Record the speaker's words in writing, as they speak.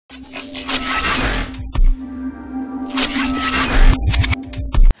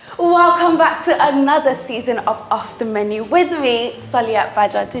Welcome back to another season of Off the Menu with me, Soliat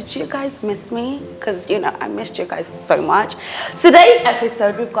Baja. Did you guys miss me? Because, you know, I missed you guys so much. Today's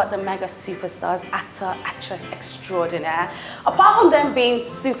episode, we've got the mega superstars, actor, actress extraordinaire. Apart from them being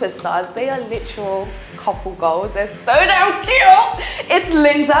superstars, they are literal couple goals. They're so damn cute. It's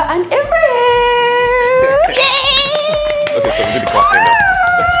Linda and Ibrahim. Yay! Okay, so we did the clapping now.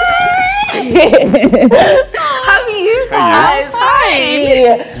 How are you guys?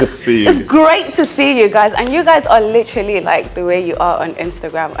 Hi. Good to see you. It's great to see you guys, and you guys are literally like the way you are on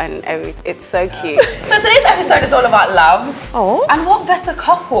Instagram and everything. It's so cute. So today's episode is all about love. Oh. And what better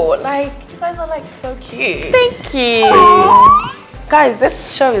couple? Like, you guys are like so cute. Thank you. Aww. Guys,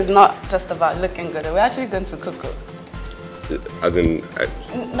 this show is not just about looking good. We're actually going to cook it. As in,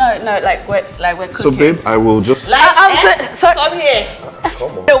 No, like we're cooking. so babe, I will just. Sorry. Come here.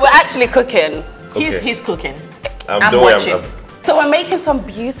 Come on. No, we're actually cooking. Okay. He's cooking. I'm watching. So we're making some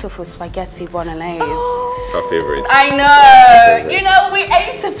beautiful spaghetti bolognese. Our favorite. I know. You know, we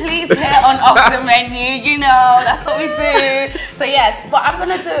aim to please here on Off the Menu. You know, that's what we do. So yes, but I'm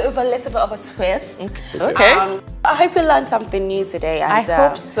gonna do it with a little bit of a twist. Okay. I hope you learned something new today. And, I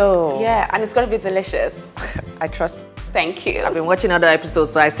hope so. Yeah, and it's gonna be delicious. I trust. Thank you. I've been watching other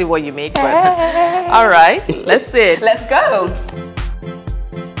episodes, so I see what you make. But all right, let's see. Let's go.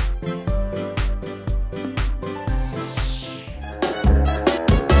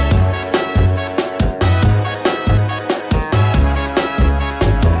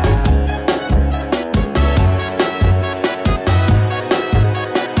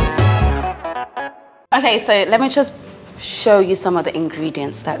 Okay, so let me just show you some of the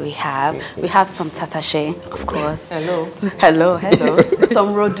ingredients that we have. We have some tatache, of course. Hello. Hello.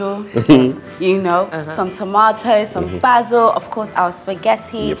 Some rodo, you know, some tomatoes, some basil, of course our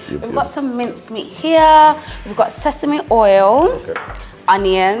spaghetti. We've got some mincemeat here. We've got sesame oil,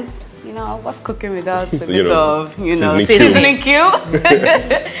 onions. You know, what's cooking without a bit of, seasoning cube?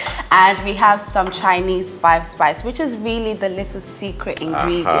 And we have some Chinese 5 spice, which is really the little secret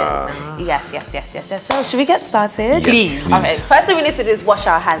ingredient. Yes. So should we get started? Yes. Please. Okay, first thing we need to do is wash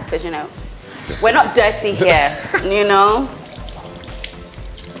our hands because, you know, we're not dirty here, you know?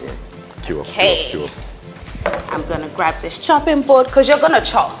 Okay. I'm gonna grab this chopping board because you're gonna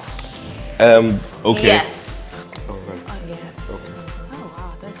chop. Okay. Yes.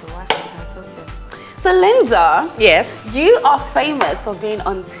 So Linda, Yes. you are famous for being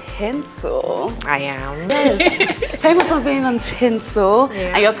on Tinsel. I am. Yes. Famous for being on Tinsel,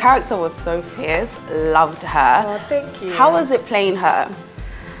 and your character was so fierce. Loved her. Oh, thank you. How was it playing her?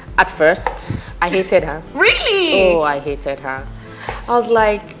 At first, I hated her. Really? Oh, I hated her. I was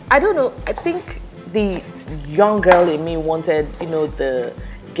like, I don't know. I think the young girl in me wanted, you know, the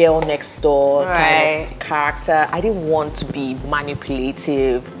girl next door kind of character. I didn't want to be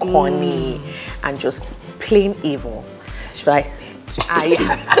manipulative, corny, and just plain evil. So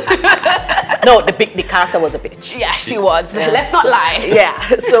no, the character was a bitch. Yeah, she was. Let's not lie.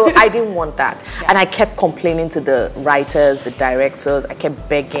 Yeah, so I didn't want that. And I kept complaining to the writers, the directors. I kept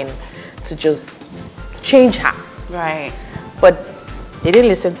begging to just change her. Right. But they didn't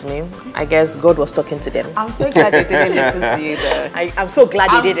listen to me. I guess God was talking to them. I'm so glad they didn't listen to you though. I'm so glad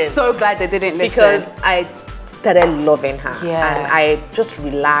they didn't. I'm so glad they didn't listen. Because I started loving her. Yeah. And I just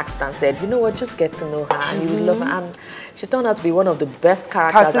relaxed and said, you know what, just get to know her and you will love her. And she turned out to be one of the best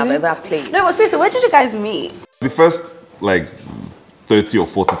characters I've ever played. No, but seriously, where did you guys meet? The first, like, 30 or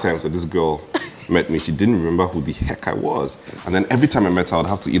 40 times that this girl met me, she didn't remember who the heck I was. And then every time I met her, I'd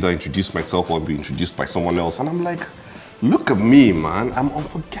have to either introduce myself or be introduced by someone else. And I'm like, look at me, man. I'm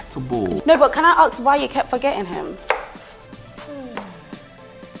unforgettable. No, but can I ask why you kept forgetting him?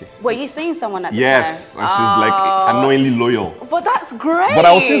 Were you seeing someone at the time? Yes, and she's like annoyingly loyal. But that's great. But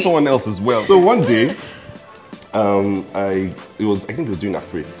I was seeing someone else as well. So one day, I think it was during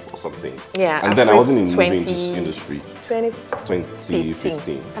Afrif or something. Yeah. And then I wasn't in the movie industry. 2015.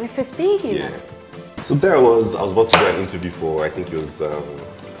 2015? Yeah. So there I was about to do an interview for, I think it was, I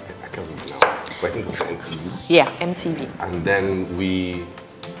can't remember now, but I think it was MTV. Yeah, MTV. And then we,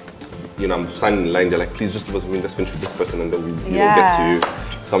 you know, I'm standing in line, they're like, please just give us a minute, let's finish with this person, and then we get to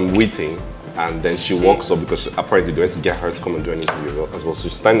some waiting. And then she walks up because apparently they went to get her to come and do an interview as well. So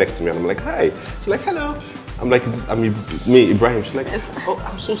she stands next to me and I'm like, hi. She's like, hello. I'm like, me, Ibrahim. She's like, oh,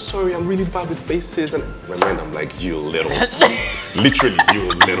 I'm so sorry, I'm really bad with faces. And in my mind, I'm like, you little. Literally, you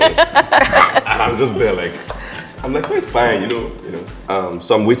little. And I'm just there like, I'm like, oh, it's fine, you know.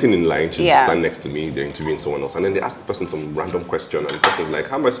 So I'm waiting in line. She's standing next to me. They're interviewing someone else. And then they ask the person some random question. And the person's like,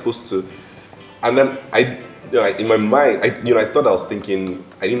 how am I supposed to? And then like in my mind, I thought I was thinking,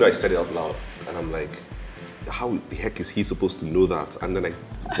 I didn't know I said it out loud. And I'm like, how the heck is he supposed to know that? And then I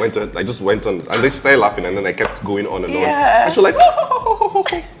just went on, and they started laughing, and then I kept going on and on. And she was like, oh.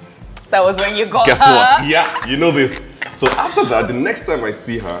 That was when you got Guess her. what? Yeah, you know this. So after that, the next time I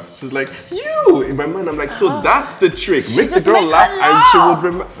see her, she's like, you! In my mind, I'm like, so that's the trick. Make the girl laugh, and she would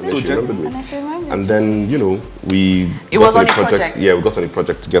remember. So gently. And then, we got on the project. Yeah, we got on the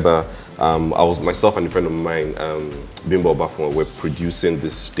project together. Myself and a friend of mine, Bimbo Obafon, were producing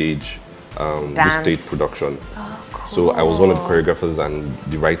this stage production. Oh, cool. So I was one of the choreographers and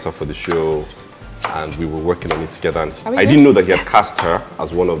the writer for the show, and we were working on it together. And I didn't know that he had cast her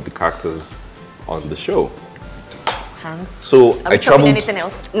as one of the characters on the show. So I traveled. Anything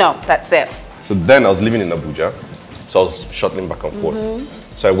else? No, that's it. So then I was living in Abuja, so I was shuttling back and forth.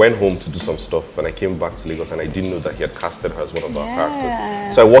 So I went home to do some stuff, and I came back to Lagos, and I didn't know that he had casted her as one of our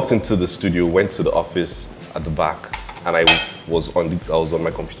characters. So I walked into the studio, went to the office at the back, and I was on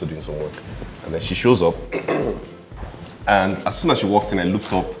my computer doing some work. And then she shows up, and as soon as she walked in, I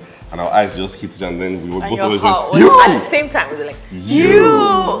looked up, and our eyes just hit, and then we were both always like, you! At the same time, we were like,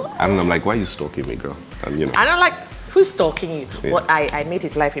 you! And I'm like, why are you stalking me, girl? And And I'm like, who's stalking you? Yeah. Well, I made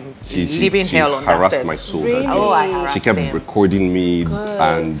his life living hell on that set. She harassed my soul. Really? I harassed She kept recording me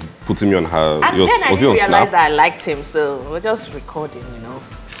and putting me on her. And then I didn't realize that I liked him, so we're just recording,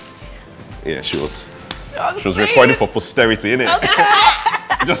 Yeah, she was recording for posterity, innit? Okay.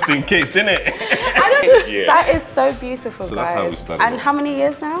 Just in case, innit? That is so beautiful, so guys. That's how we started. And how many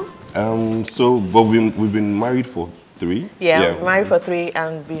years now? But we've been married for 3. Yeah, married for 3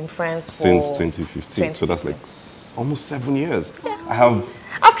 and been friends since 2015. So that's like almost 7 years. Yeah.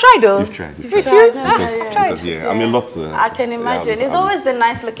 I've tried though. You've tried. With you? Because, I'm a lot. I can imagine. It's always the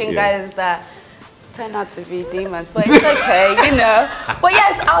nice looking guys that turn out to be demons, but it's okay, But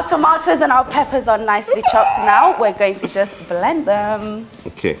yes, our tomatoes and our peppers are nicely chopped now. We're going to just blend them.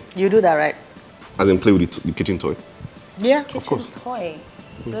 Okay. You do that, right? As in play with the kitchen toy? Yeah. Kitchen toy.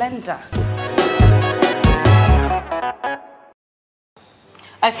 Blender.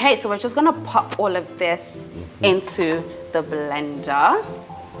 Okay, so we're just gonna pop all of this into the blender.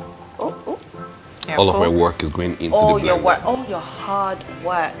 Oh. All of my work is going into the blender. All your hard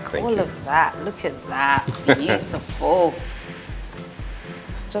work. Thank all you. of that. Look at that. Beautiful.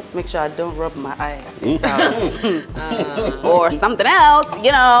 Just make sure I don't rub my eye. Or something else,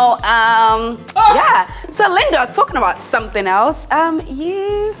 Yeah. So Linda, talking about something else, a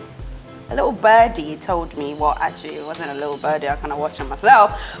little birdie told me, well, actually it wasn't a little birdie, I kind of watched it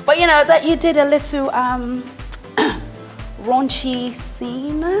myself, but that you did a little raunchy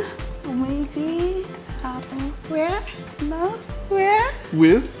scene, maybe, where? No? Where?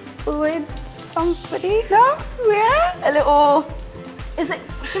 With somebody? No? Where? A little,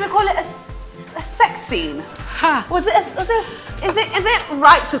 should we call it a sex scene? Huh. Is it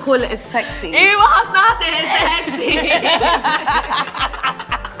right to call it a sex scene? It was not a sex scene.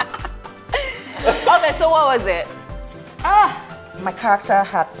 Okay, so what was it? My character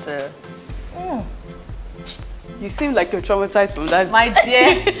had to. You seem like you're traumatized from that. My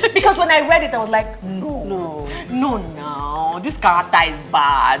dear. Because when I read it, I was like, no, this character is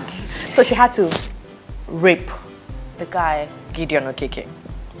bad. So she had to rape The guy. Gideon Okeke.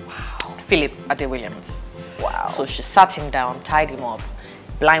 Wow. Philip Adewilliams. Wow. So she sat him down, tied him up,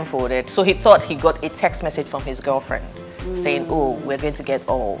 blindfolded. So he thought he got a text message from his girlfriend saying, oh, we're going to get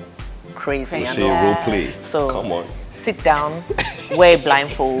all crazy and all. Role play. So come on. Sit down, wear a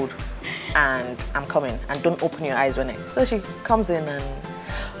blindfold, and I'm coming. And don't open your eyes when So she comes in and,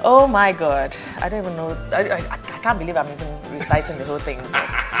 oh my God, I don't even know. I can't believe I'm even reciting the whole thing.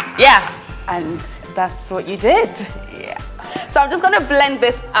 Yeah. And that's what you did. Yeah. So I'm just gonna blend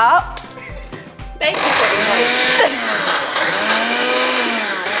this up. Thank you very much.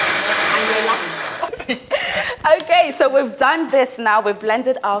 Okay, so we've done this now. We've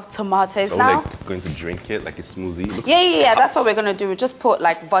blended our tomatoes So now. like going to drink it like a smoothie? Looks Yeah. That's what we're gonna do. We just put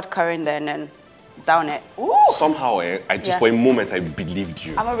like vodka in there and then down it. Ooh. Somehow, I just for a moment I believed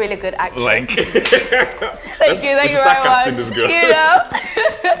you. I'm a really good actress. Like, thank you very much. This girl.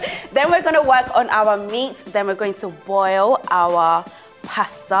 Then we're gonna work on our meat. Then we're going to boil our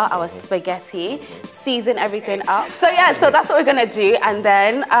pasta, our spaghetti, season everything up. So yeah, so that's what we're gonna do, and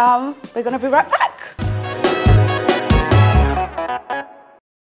then we're gonna be right back.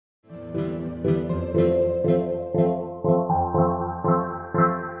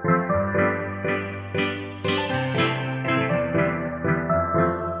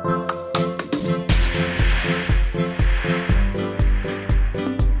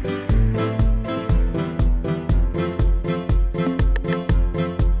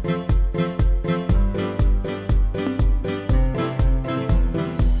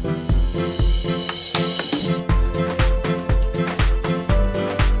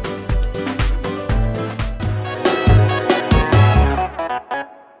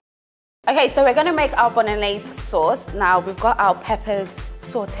 Okay, so we're gonna make our bolognese sauce. Now we've got our peppers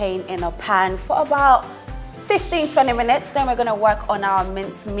sauteing in a pan for about 15-20 minutes. Then we're gonna work on our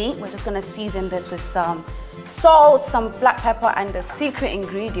minced meat. We're just gonna season this with some salt, some black pepper, and the secret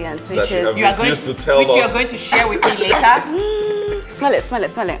ingredient, which is you are going to share with me later. Smell it, smell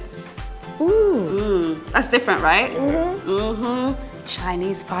it, smell it. Ooh. That's different, right?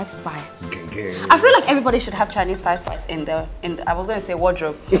 Chinese 5 spice. I feel like everybody should have Chinese 5 spice in the I was going to say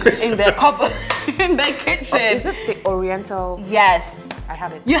wardrobe, in their cupboard, in their kitchen. Is it the Oriental? Yes. I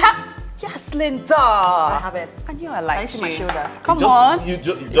have it. You have? Yes, Linda. I have it. I knew I liked you. My shoulder. Come on. You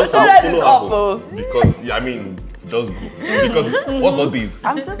just follow her. Because, I mean, just go. Because what's all these?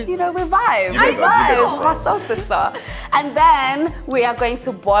 I'm just, we vibe. I vibe. My soul sister. And then we are going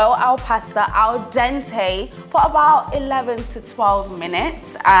to boil our pasta al dente for about 11 to 12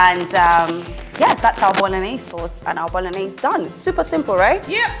 minutes. And yeah, that's our bolognese sauce and our bolognese done. It's super simple, right?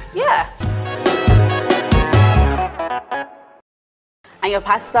 Yep. Yeah. And your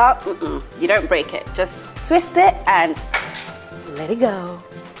pasta, you don't break it. Just twist it and let it go.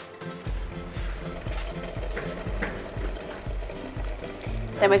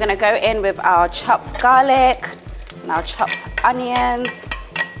 Then we're gonna go in with our chopped garlic and our chopped onions.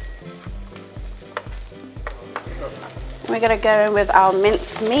 And we're gonna go in with our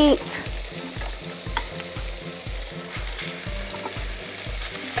minced meat.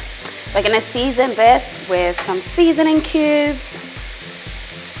 We're gonna season this with some seasoning cubes,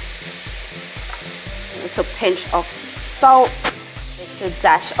 a little pinch of salt, a little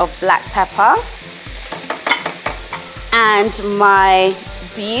dash of black pepper, and my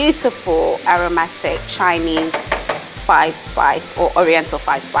beautiful aromatic Chinese 5 spice or Oriental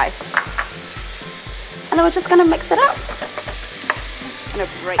 5 spice. And then we're just gonna mix it up.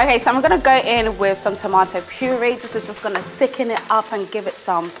 Okay, so I'm gonna go in with some tomato puree. This is just gonna thicken it up and give it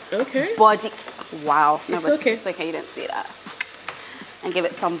some body. Wow, it's okay. It's okay, you didn't see that. And give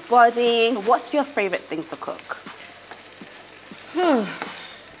it some body. What's your favorite thing to cook?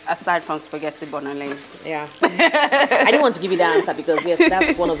 Aside from spaghetti bolognese. Yeah. I didn't want to give you that answer because yes,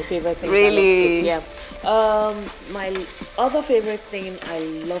 that's one of the favorite things. Really? I love to cook. Yeah. My other favorite thing I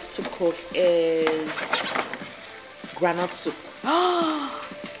love to cook is granite soup.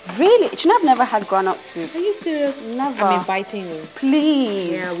 Really? Do you know I've never had granite soup? Are you serious? Never. I'm inviting you.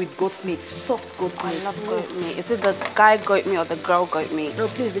 Please. Yeah, with goat meat, soft goat meat. I love goat meat. Is it the guy goat meat or the girl goat meat? No,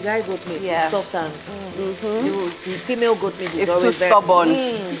 please, the guy goat meat Yeah. is soft and the female goat meat is It's always too stubborn.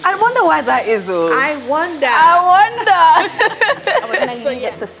 I wonder why that is though. I wonder. We're gonna leave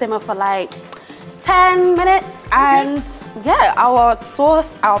it to simmer for like 10 minutes and yeah, our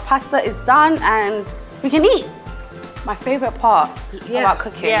sauce, our pasta is done and we can eat. My favorite part about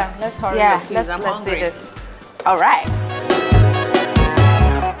cooking. Yeah, let's hurry up, please. Let's do this. All right.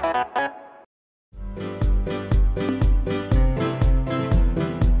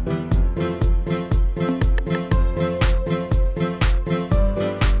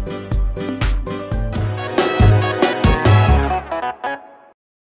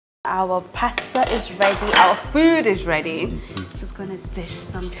 Our pasta is ready, our food is ready. Just gonna dish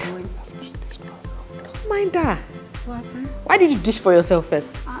something. Don't mind that. What happened? Why did you dish for yourself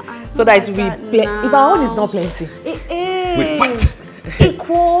first? So that it will be plenty. If our own is not plenty. It is. With fight.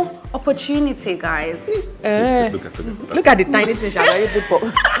 Equal opportunity, guys. Look at the tiny things I'm very good for.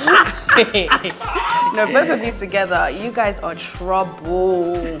 No, both of you together, you guys are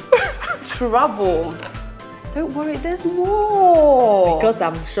trouble. Trouble. Don't worry, there's more. Because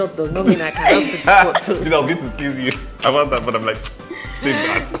I'm short does not mean I cannot put I was going to tease you about that, but I'm like, save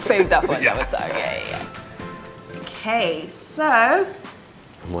that. Save that for another time. Yeah. Okay, so.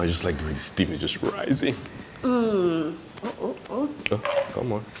 I just like the way the steam is just rising. Oh,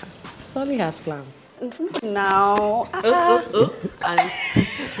 come on. Solly has plans. No. And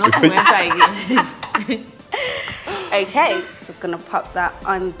not to enter again. Okay, just gonna pop that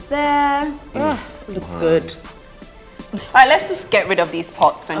on there. Looks good. All right, let's just get rid of these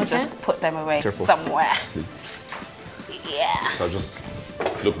pots and just put them away somewhere. Yeah. So I just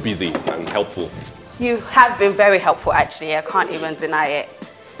look busy and helpful. You have been very helpful, actually. I can't even deny it.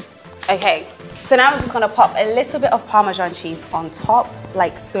 Okay, so now I'm just gonna pop a little bit of Parmesan cheese on top,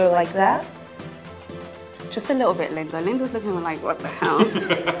 like so, like that. Just a little bit, Linda. Linda's looking like, what the hell?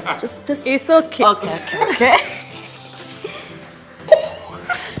 just. It's okay. Okay.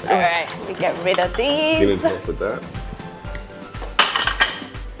 All right, we get rid of these. Didn't help with that.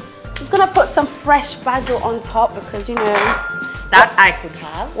 Just gonna put some fresh basil on top because That I could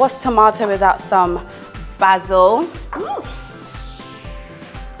have. What's tomato without some basil?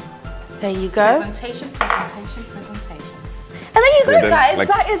 There you go. Presentation. And there you go, then, guys. like,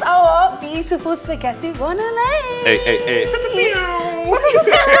 that is our beautiful spaghetti bolognese. Hey.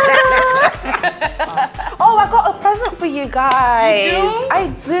 Oh, I got a present for you guys. I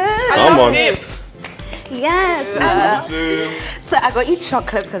do. Come on. Yes. So I got you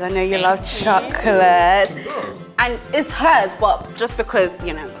chocolates because I know you love chocolate. And it's hers, but just because,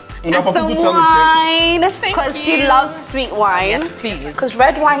 you know. And some wine, because she loves sweet wine. Yes, please. Because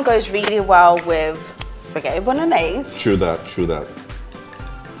red wine goes really well with spaghetti bolognese. True that.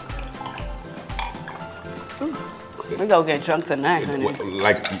 We gonna get drunk tonight, honey.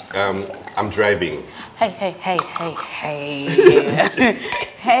 Like, I'm driving. Hey.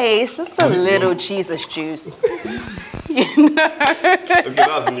 Hey, it's just a little Jesus juice. You know? Okay,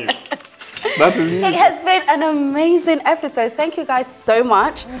 that's new. That is new. It has been an amazing episode. Thank you guys so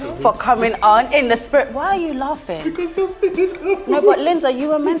much for coming on in the spirit. Why are you laughing? Because you're speaking. No, but Linda, you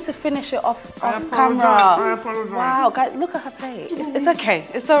were meant to finish it off camera. I apologize. Wow, guys, look at her plate. It's okay.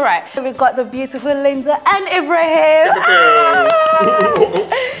 It's all right. We've got the beautiful Linda and Ibrahim.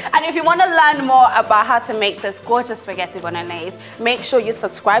 And if you want to learn more about how to make this gorgeous spaghetti bolognese, make sure you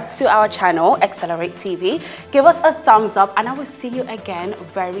subscribe to our channel, Accelerate TV. Give us a thumbs up, and I will see you again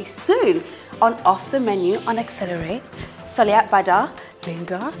very soon on Off the Menu on Accelerate. Soliat Bada,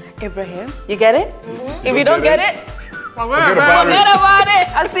 Linda, Ibrahim. You get it? If you don't get it, Forget about it.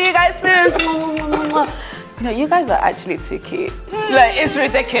 I'll see you guys soon. No, you guys are actually too cute. Like, it's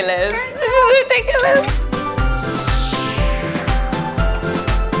ridiculous. It's ridiculous.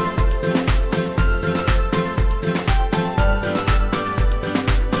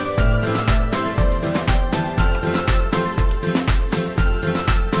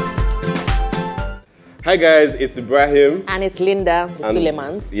 Hi guys, it's Ibrahim. And it's Linda, the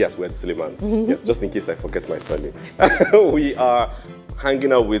Suleimans. Yes, we're the Suleimans. Yes, just in case I forget my surname. We are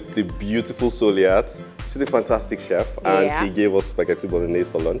hanging out with the beautiful Soliat. She's a fantastic chef, and she gave us spaghetti bolognese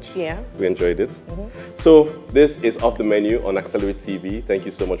for lunch. Yeah. We enjoyed it. So this is Off the Menu on Accelerate TV. Thank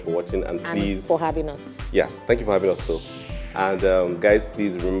you so much for watching, and please... for having us. Yes, thank you for having us too. And guys,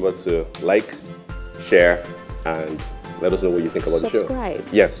 please remember to like, share, and let us know what you think about the show. Subscribe.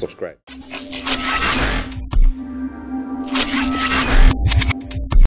 Yes, subscribe.